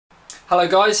Hello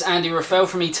guys, Andy Rafael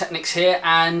from eTechnics here,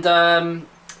 and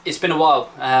it's been a while.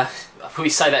 We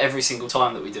say that every single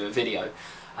time that we do a video.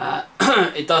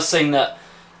 It does seem that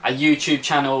our YouTube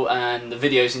channel and the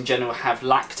videos in general have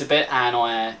lacked a bit, and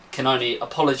I can only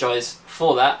apologise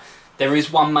for that. There is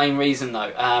one main reason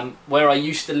though. Where I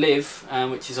used to live,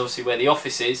 which is obviously where the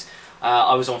office is,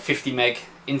 I was on 50 meg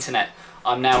internet.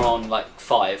 I'm now on like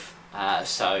 5,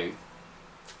 so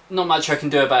not much I can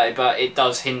do about it, but it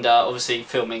does hinder obviously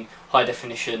filming high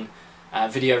definition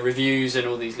video reviews and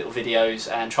all these little videos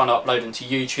and trying to upload them to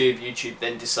YouTube. YouTube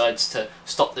then decides to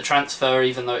stop the transfer,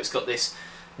 even though it's got this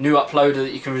new uploader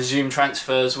that you can resume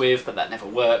transfers with, but that never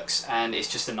works and it's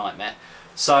just a nightmare.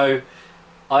 So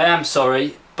I am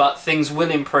sorry, but things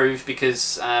will improve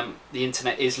because the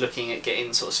internet is looking at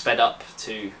getting sort of sped up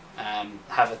to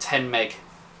have a 10 meg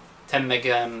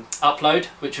upload,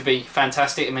 which would be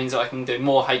fantastic. It means that I can do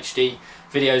more HD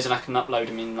videos and I can upload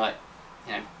them in like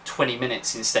 20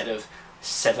 minutes instead of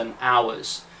 7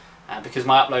 hours, because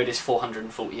my upload is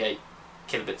 448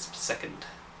 kilobits per second.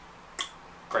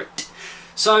 Great.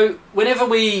 So whenever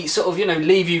we sort of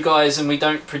leave you guys and we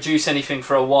don't produce anything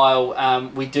for a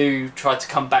while, we do try to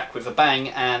come back with a bang,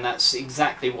 and that's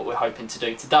exactly what we're hoping to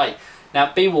do today.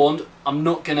 Now be warned, I'm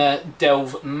not going to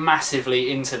delve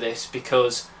massively into this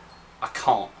because I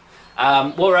can't.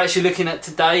 What we're actually looking at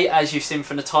today, as you've seen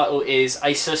from the title, is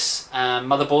Asus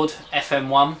Motherboard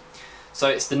F1A75-M. So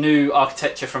it's the new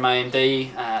architecture from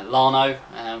AMD, Llano,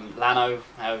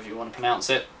 however you want to pronounce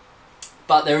it.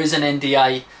 But there is an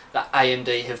NDA that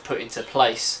AMD have put into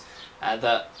place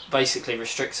that basically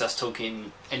restricts us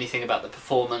talking anything about the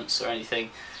performance or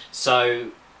anything.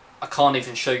 So I can't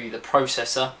even show you the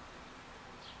processor.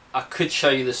 I could show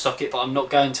you the socket, but I'm not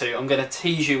going to. I'm going to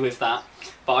tease you with that.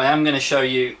 But I am going to show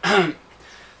you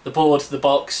the board, the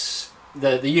box,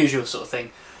 the usual sort of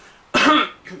thing.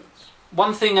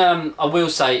 One thing I will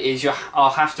say is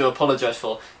I'll have to apologise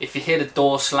for. If you hear the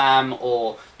door slam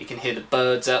or you can hear the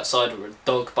birds outside or a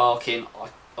dog barking,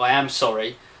 I am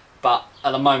sorry. But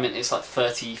at the moment it's like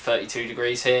 32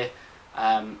 degrees here.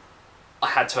 I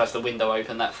had to have the window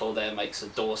open, that fall there makes a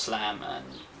door slam, and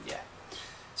yeah.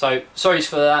 So sorry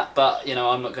for that, but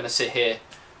I'm not going to sit here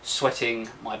sweating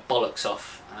my bollocks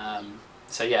off.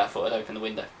 So yeah, I thought I'd open the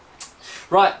window.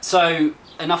 Right, so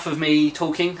enough of me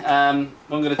talking. What I'm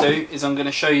going to do is I'm going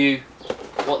to show you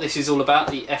what this is all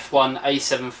about, the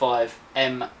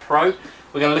F1A75-M Pro.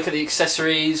 We're going to look at the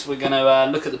accessories, we're going to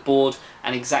look at the board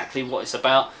and exactly what it's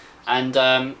about, and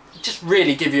just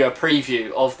really give you a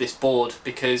preview of this board,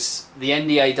 because the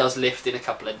NDA does lift in a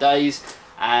couple of days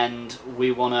and we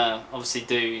want to obviously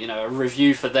do a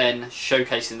review for then,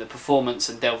 showcasing the performance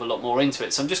and delve a lot more into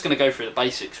it. So I'm just going to go through the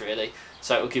basics really,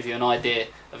 so it will give you an idea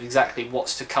of exactly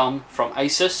what's to come from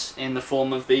Asus in the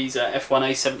form of these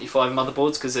F1A75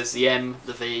 motherboards, because there's the M,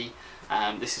 the V,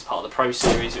 this is part of the Pro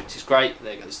series, which is great.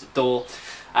 There goes the door.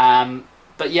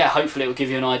 But yeah, hopefully it will give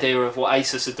you an idea of what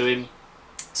Asus are doing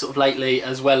sort of lately,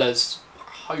 as well as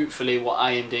hopefully what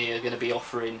AMD are going to be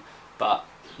offering, but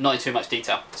not in too much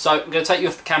detail. So I'm going to take you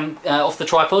off the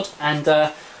tripod, and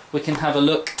we can have a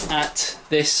look at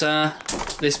this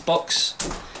this box.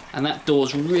 And that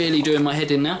door's really doing my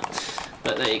head in now,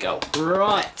 but there you go.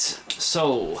 Right,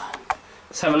 so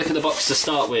let's have a look at the box to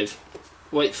start with.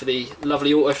 Wait for the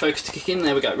lovely autofocus to kick in.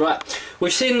 There we go. Right,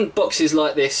 we've seen boxes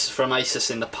like this from Asus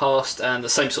in the past, and the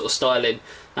same sort of styling,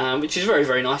 which is very,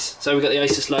 very nice. So we've got the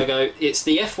Asus logo. It's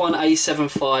the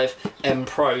F1A75-M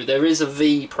Pro. There is a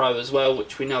V Pro as well,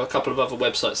 which we know a couple of other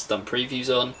websites have done previews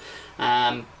on.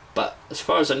 But as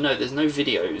far as I know, there's no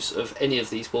videos of any of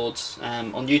these boards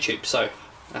on YouTube, so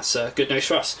that's good news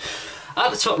for us. At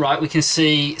the top right, we can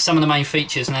see some of the main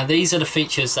features. Now, these are the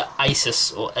features that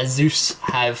Asus or Asus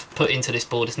have put into this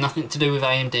board. It's nothing to do with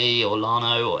AMD or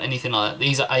Llano or anything like that.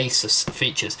 These are Asus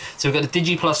features. So we've got the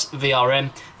Digi Plus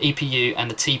VRM, EPU,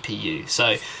 and the TPU.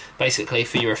 So basically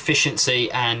for your efficiency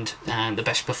and the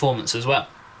best performance as well.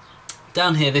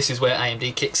 Down here, this is where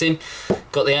AMD kicks in.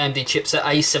 Got the AMD chipset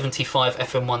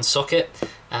A75FM1 socket.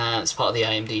 It's part of the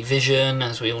AMD Vision,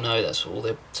 as we all know. That's all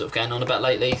they're sort of going on about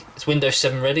lately. It's Windows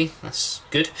 7 ready, that's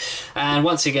good. And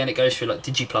once again, it goes through like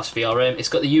Digi Plus VRM. It's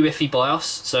got the UEFI BIOS,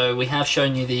 so we have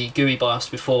shown you the GUI BIOS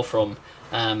before from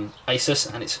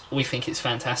Asus, and we think it's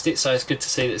fantastic, so it's good to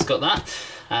see that it's got that.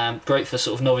 Great for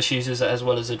sort of novice users as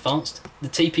well as advanced. The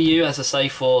TPU, as I say,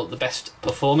 for the best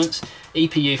performance,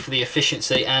 EPU for the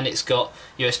efficiency, and it's got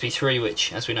USB 3,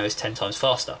 which as we know is 10 times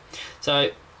faster.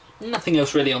 So nothing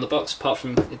else really on the box apart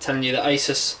from it telling you that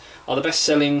Asus are the best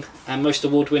selling and most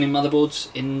award-winning motherboards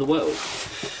in the world.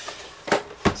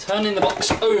 Turning the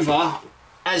box over,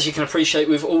 as you can appreciate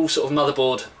with all sort of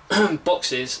motherboard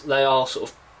boxes, they are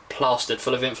sort of plastered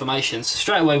full of information. So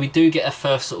straight away we do get a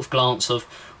first sort of glance of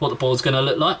what the board's going to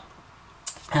look like,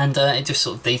 and it just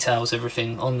sort of details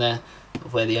everything on there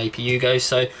of where the APU goes.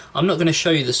 So I'm not going to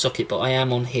show you the socket, but I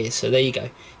am on here, so there you go.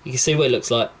 You can see what it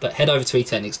looks like, but head over to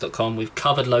etechnics.com. We've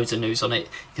covered loads of news on it.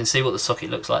 You can see what the socket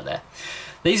looks like there.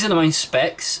 These are the main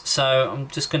specs, so I'm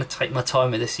just going to take my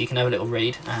time with this so you can have a little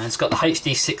read. It's got the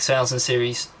HD 6000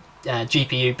 series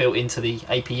GPU built into the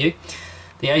APU,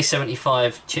 the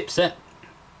A75 chipset,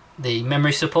 the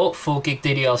memory support, 4GB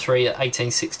DDR3 at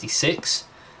 1866.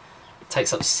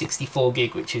 Takes up 64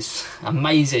 gig, which is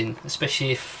amazing,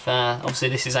 especially if obviously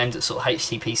this is aimed at sort of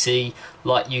HTPC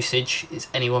light usage. Is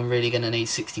anyone really going to need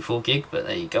 64 gig? But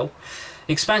there you go.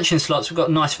 Expansion slots, we've got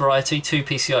a nice variety, 2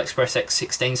 PCI Express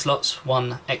X16 slots,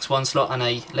 1 X1 slot and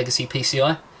a legacy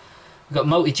PCI. We've got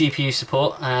multi GPU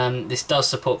support. This does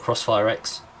support Crossfire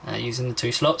X using the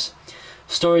 2 slots.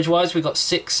 Storage wise, we've got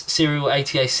 6 serial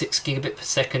ATA 6 gigabit per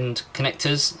second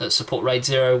connectors that support RAID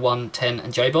 0, 1, 10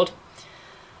 and JBOD.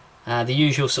 The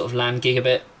usual sort of LAN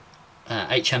gigabit,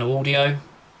 8-channel audio.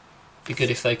 Be good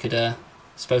if they could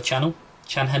spell channel.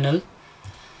 Chanhanul.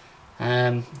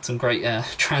 Some great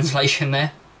translation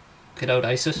there. Good old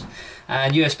Asus.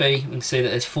 And USB, we can see that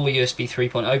there's 4 USB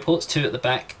 3.0 ports, 2 at the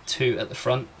back, 2 at the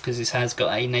front, because this has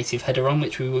got a native header on,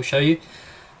 which we will show you.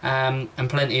 And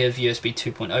plenty of USB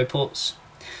 2.0 ports.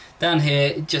 Down here,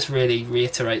 it just really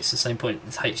reiterates the same point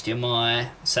as HDMI,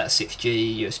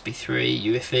 SATA6G, USB 3,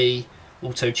 UFE,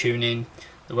 auto-tuning,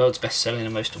 the world's best-selling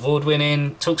and most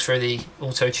award-winning. Talks through the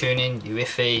auto-tuning,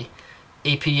 UFE,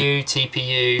 EPU,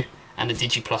 TPU, and a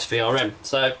DigiPlus VRM.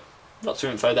 So lots of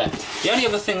info there. The only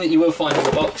other thing that you will find in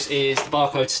the box is the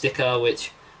barcode sticker,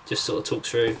 which just sort of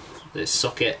talks through the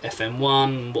socket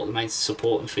FM1, what the main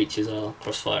support and features are,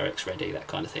 Crossfire X ready, that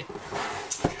kind of thing.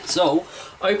 So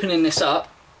opening this up,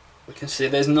 we can see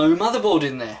there's no motherboard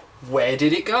in there. Where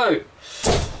did it go?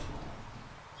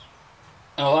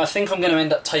 Oh, I think I'm going to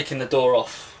end up taking the door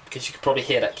off, because you can probably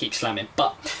hear that keep slamming.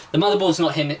 But the motherboard's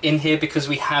not in here because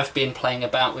we have been playing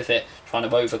about with it, trying to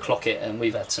overclock it, and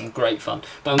we've had some great fun.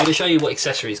 But I'm going to show you what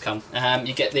accessories come.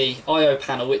 You get the I/O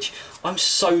panel, which I'm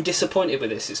so disappointed with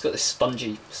this. It's got this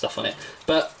spongy stuff on it,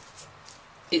 but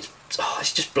it's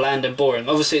just bland and boring.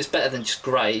 Obviously it's better than just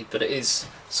grey, but it is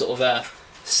sort of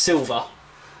silver.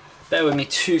 Bear with me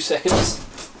 2 seconds.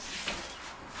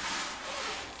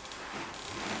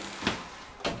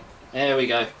 There we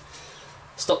go.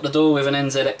 Stop the door with an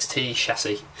NZXT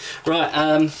chassis.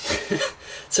 Right,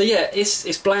 so yeah,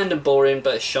 it's bland and boring,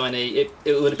 but it's shiny. It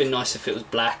would have been nice if it was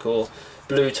black or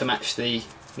blue to match the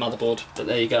motherboard, but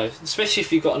there you go. Especially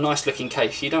if you've got a nice looking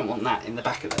case, you don't want that in the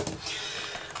back of it.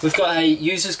 We've got a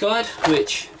user's guide,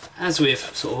 which, as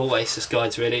with sort of all Asus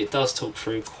guides really, it does talk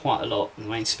through quite a lot, and the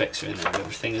main specs are in there and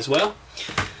everything as well.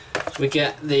 We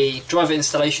get the driver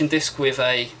installation disc with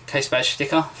a case badge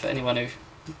sticker for anyone who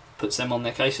puts them on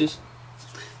their cases.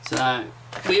 So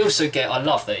we also get, I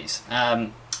love these,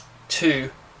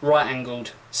 2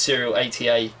 right-angled serial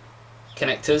ATA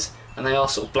connectors, and they are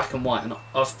sort of black and white. And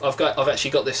I've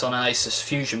actually got this on an Asus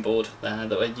Fusion board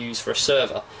that I use for a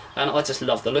server, and I just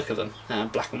love the look of them,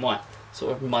 black and white.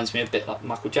 Sort of reminds me a bit like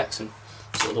Michael Jackson,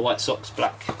 sort of the white socks,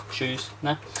 black shoes.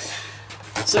 No.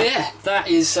 So yeah,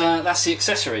 that's the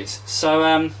accessories. So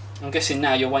I'm guessing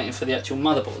now you're waiting for the actual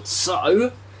motherboard.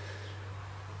 So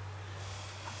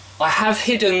I have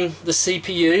hidden the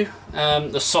CPU,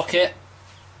 the socket,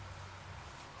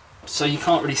 so you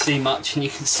can't really see much, and you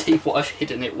can see what I've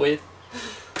hidden it with.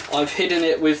 I've hidden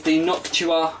it with the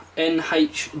Noctua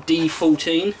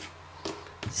NHD14,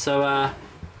 so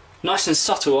nice and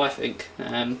subtle, I think,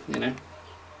 you know.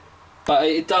 But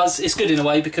it's good in a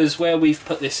way, because where we've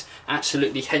put this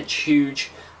absolutely hench huge,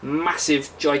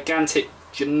 massive, gigantic,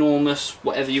 ginormous,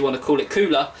 whatever you want to call it,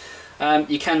 cooler,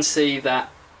 you can see that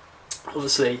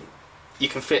obviously you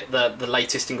can fit the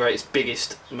latest and greatest,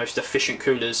 biggest, most efficient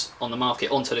coolers on the market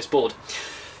onto this board.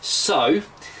 So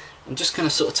I'm just going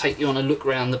to sort of take you on a look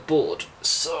around the board,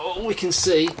 so we can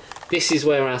see this is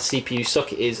where our CPU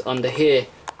socket is under here,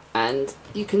 and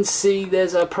you can see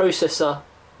there's our processor.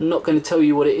 I'm not going to tell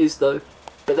you what it is though,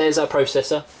 but there's our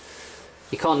processor.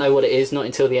 You can't know what it is, not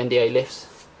until the NDA lifts.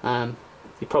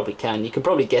 You probably can. You can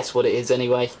probably guess what it is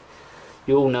anyway.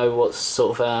 You all know what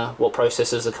sort of what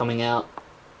processors are coming out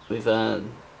with the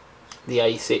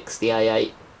A6, the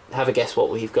A8. Have a guess what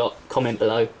we've got. Comment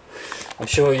below. I'm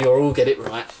sure you'll all get it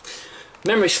right.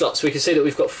 Memory slots, we can see that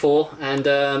we've got 4, and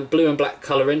blue and black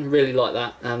colouring, really like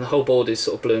that. The whole board is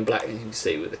sort of blue and black, as you can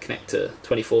see with the connector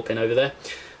 24 pin over there.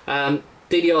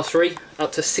 DDR3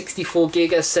 up to 64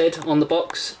 gig as said on the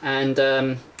box, and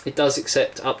it does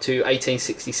accept up to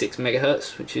 1866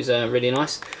 megahertz, which is really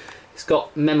nice. It's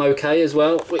got MemOK as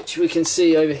well, which we can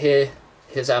see over here.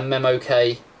 Here's our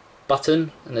MemOK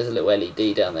button, and there's a little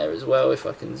LED down there as well, if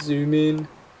I can zoom in.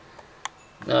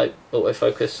 No,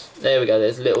 autofocus. There we go,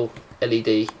 there's a little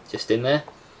LED just in there.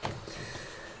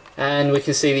 And we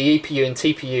can see the EPU and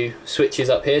TPU switches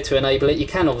up here to enable it. You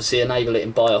can obviously enable it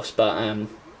in BIOS, but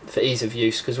for ease of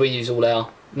use, because we use all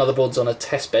our motherboards on a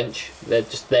test bench, they're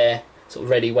just there, sort of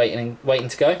ready, waiting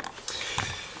to go.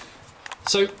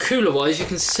 So cooler wise, you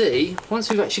can see once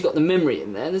we've actually got the memory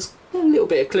in there, there's a little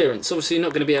bit of clearance. Obviously you're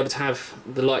not going to be able to have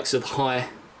the likes of high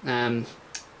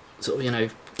sort of, you know,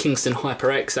 Kingston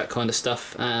HyperX, that kind of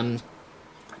stuff.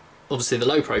 Obviously the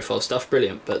low profile stuff,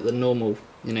 brilliant, but the normal,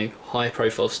 you know, high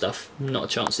profile stuff, not a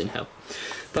chance in hell.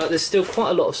 But there's still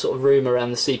quite a lot of sort of room around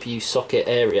the CPU socket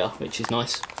area, which is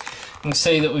nice. You can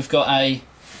see that we've got a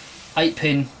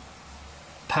 8-pin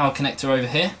power connector over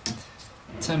here.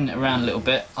 Turning it around a little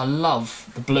bit, I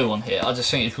love the blue on here. I just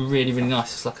think it's really, really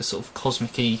nice. It's like a sort of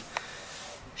cosmic-y,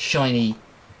 shiny,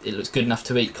 it looks good enough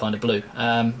to eat kind of blue.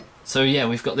 So yeah,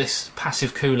 we've got this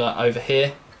passive cooler over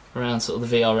here around sort of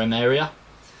the VRM area.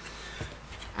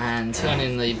 And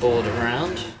turning the board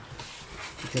around,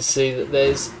 you can see that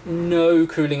there's no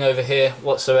cooling over here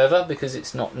whatsoever because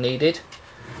it's not needed. You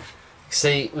can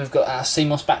see we've got our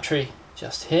CMOS battery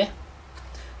just here.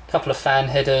 Couple of fan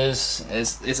headers,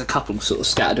 there's a couple sort of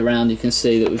scattered around. You can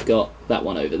see that we've got that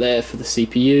one over there for the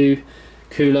CPU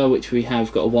cooler, which we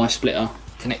have got a Y splitter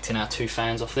connecting our two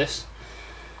fans off this.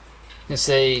 You can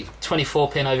see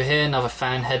 24 pin over here, another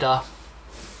fan header,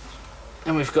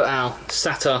 and we've got our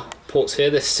SATA ports here.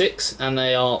 There's 6 and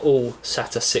they are all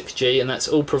SATA 6G, and that's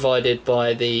all provided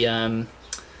by the A75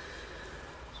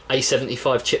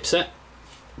 chipset.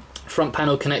 Front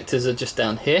panel connectors are just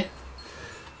down here.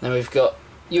 Then we've got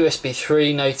USB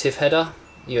 3 native header,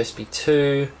 USB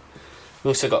 2, we've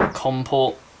also got a COM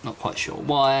port, not quite sure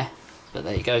why, but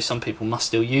there you go, some people must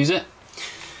still use it.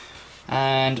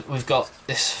 And we've got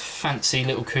this fancy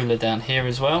little cooler down here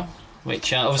as well,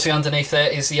 which obviously underneath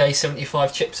there is the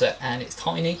A75 chipset, and it's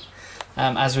tiny.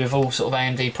 As with all sort of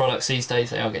AMD products these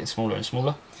days, they are getting smaller and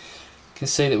smaller. You can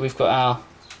see that we've got our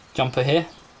jumper here.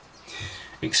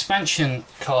 Expansion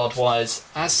card wise,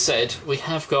 as said, we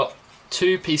have got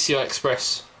 2 PCI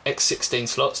Express X16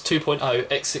 slots, 2.0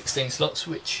 X16 slots,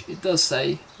 which it does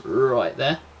say right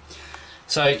there.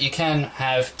 So you can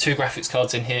have 2 graphics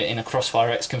cards in here in a Crossfire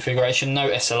X configuration. No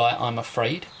SLI, I'm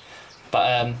afraid,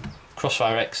 but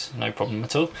Crossfire X, no problem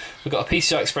at all. We've got a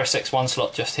PCI Express X1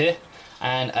 slot just here,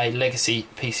 and a legacy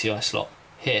PCI slot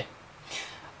here.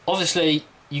 Obviously,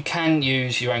 you can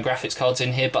use your own graphics cards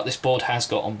in here, but this board has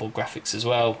got onboard graphics as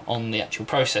well on the actual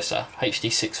processor, HD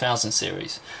 6000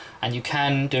 series. And you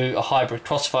can do a hybrid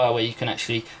crossfire where you can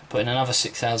actually put in another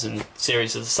 6000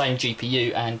 series of the same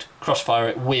GPU and crossfire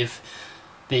it with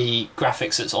the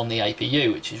graphics that's on the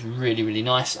APU, which is really, really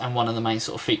nice and one of the main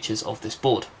sort of features of this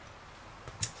board.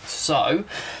 So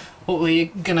what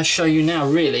we're going to show you now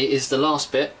really is the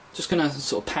last bit. Just going to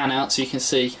sort of pan out so you can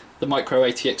see the micro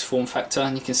ATX form factor,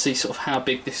 and you can see sort of how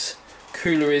big this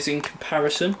cooler is in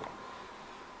comparison.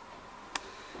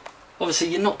 Obviously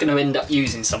you're not going to end up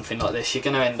using something like this, you're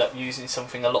going to end up using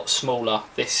something a lot smaller.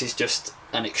 This is just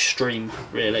an extreme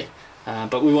really,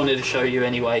 but we wanted to show you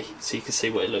anyway so you can see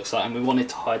what it looks like, and we wanted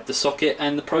to hide the socket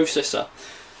and the processor,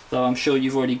 though I'm sure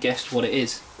you've already guessed what it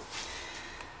is.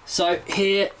 So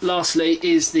here lastly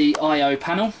is the I/O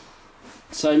panel.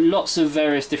 So lots of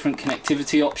various different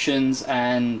connectivity options,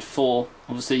 and for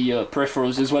obviously your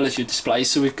peripherals as well as your displays.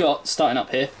 So we've got, starting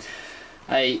up here,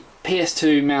 a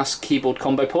PS2 mouse keyboard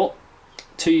combo port,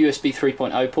 2 USB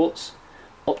 3.0 ports,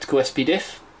 optical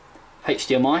SPDIF,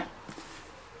 HDMI,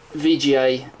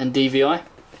 VGA and DVI,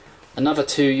 another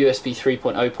 2 USB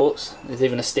 3.0 ports, there's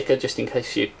even a sticker just in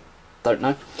case you don't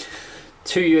know,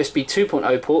 2 USB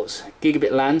 2.0 ports,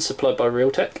 gigabit LAN supplied by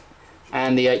Realtek,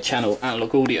 and the 8-channel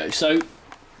analog audio. So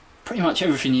pretty much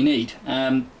everything you need.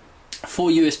 4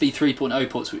 USB 3.0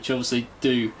 ports, which obviously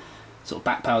do sort of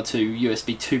back power to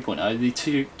USB 2.0. The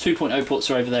 2.0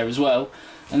 ports are over there as well,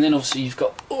 and then obviously you've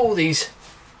got all these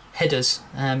headers,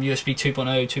 USB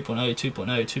 2.0, 2.0, 2.0,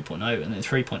 2.0 and then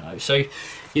 3.0. So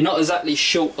you're not exactly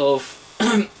short of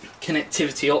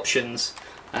connectivity options,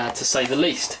 to say the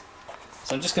least.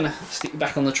 So I'm just going to stick it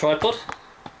back on the tripod,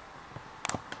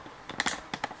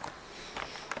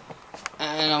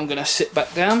 and I'm going to sit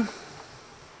back down.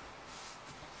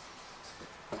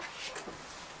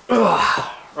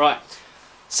 Right,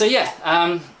 so yeah,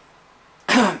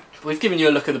 we've given you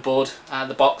a look at the board,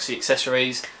 the box, the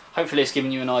accessories. Hopefully it's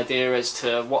given you an idea as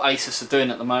to what Asus are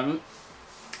doing at the moment.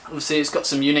 Obviously it's got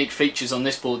some unique features on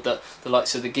this board that the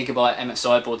likes of the Gigabyte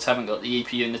MSI boards haven't got, the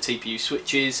EPU and the TPU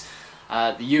switches.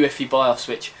 the UEFI BIOS,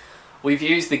 which we've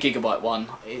used the Gigabyte one.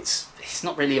 It's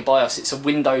not really a BIOS, it's a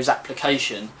Windows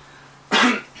application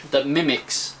that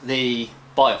mimics the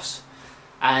BIOS.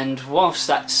 And whilst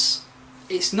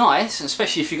it's nice, and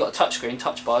especially if you've got a touchscreen,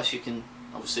 touch BIOS, you can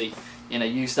obviously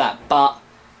use that, but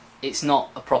it's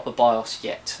not a proper BIOS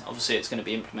yet. Obviously it's going to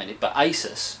be implemented, but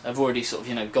Asus have already sort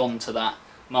of gone to that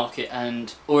market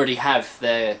and already have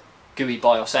their GUI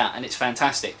BIOS out, and it's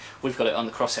fantastic. We've got it on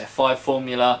the Crosshair 5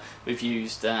 formula, we've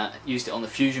used it on the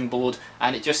Fusion board,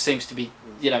 and it just seems to be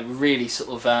really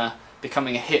sort of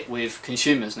becoming a hit with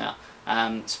consumers now.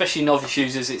 Especially novice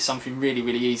users, it's something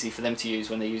really easy for them to use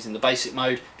when they're using the basic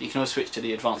mode, but you can always switch to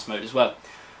the advanced mode as well.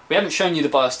 We haven't shown you the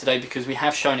BIOS today because we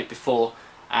have shown it before,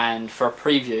 and for a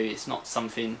preview it's not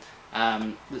something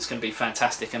that's going to be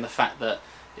fantastic, and the fact that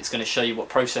it's going to show you what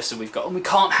processor we've got, and we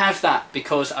can't have that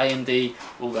because AMD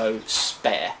will go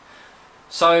spare.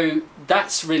 So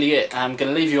that's really it. I'm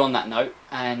going to leave you on that note,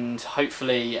 and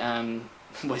hopefully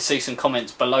we'll see some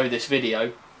comments below this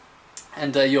video,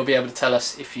 and you'll be able to tell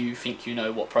us if you think you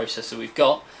know what processor we've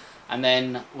got, and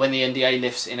then when the NDA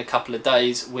lifts in a couple of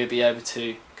days, we'll be able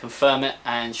to confirm it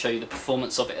and show you the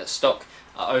performance of it at stock,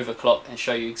 at overclock, and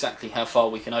show you exactly how far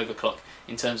we can overclock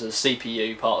in terms of the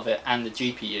CPU part of it and the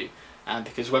GPU.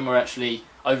 Because when we're actually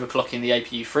overclocking the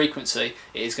APU frequency,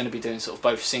 it is going to be doing sort of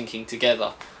both syncing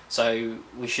together. So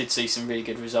we should see some really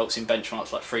good results in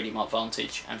benchmarks like 3D Mark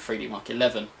Vantage and 3D Mark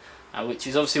 11, which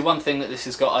is obviously one thing that this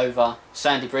has got over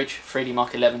Sandy Bridge, 3D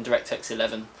Mark 11, DirectX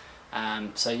 11.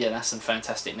 So yeah, that's some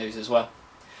fantastic news as well.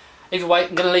 Either way,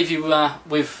 I'm going to leave you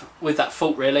with that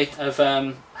thought really of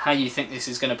how you think this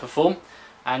is going to perform,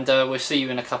 and we'll see you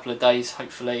in a couple of days,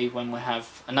 hopefully, when we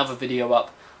have another video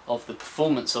up of the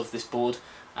performance of this board,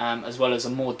 as well as a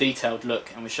more detailed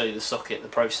look, and we'll show you the socket, the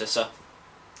processor,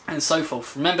 and so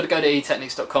forth. Remember to go to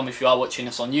etechnics.com if you are watching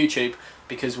us on YouTube,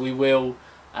 because we've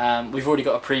already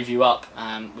got a preview up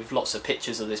with lots of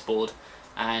pictures of this board,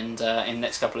 and in the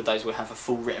next couple of days we'll have a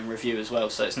full written review as well,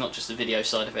 so it's not just the video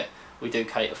side of it, we do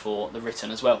cater for the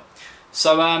written as well.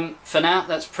 So for now,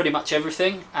 that's pretty much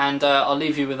everything, and I'll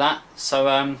leave you with that. So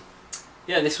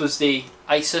yeah, this was the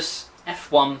Asus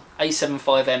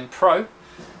F1A75-M Pro,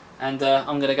 and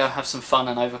I'm going to go have some fun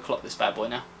and overclock this bad boy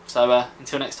now. So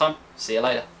until next time, see you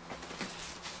later.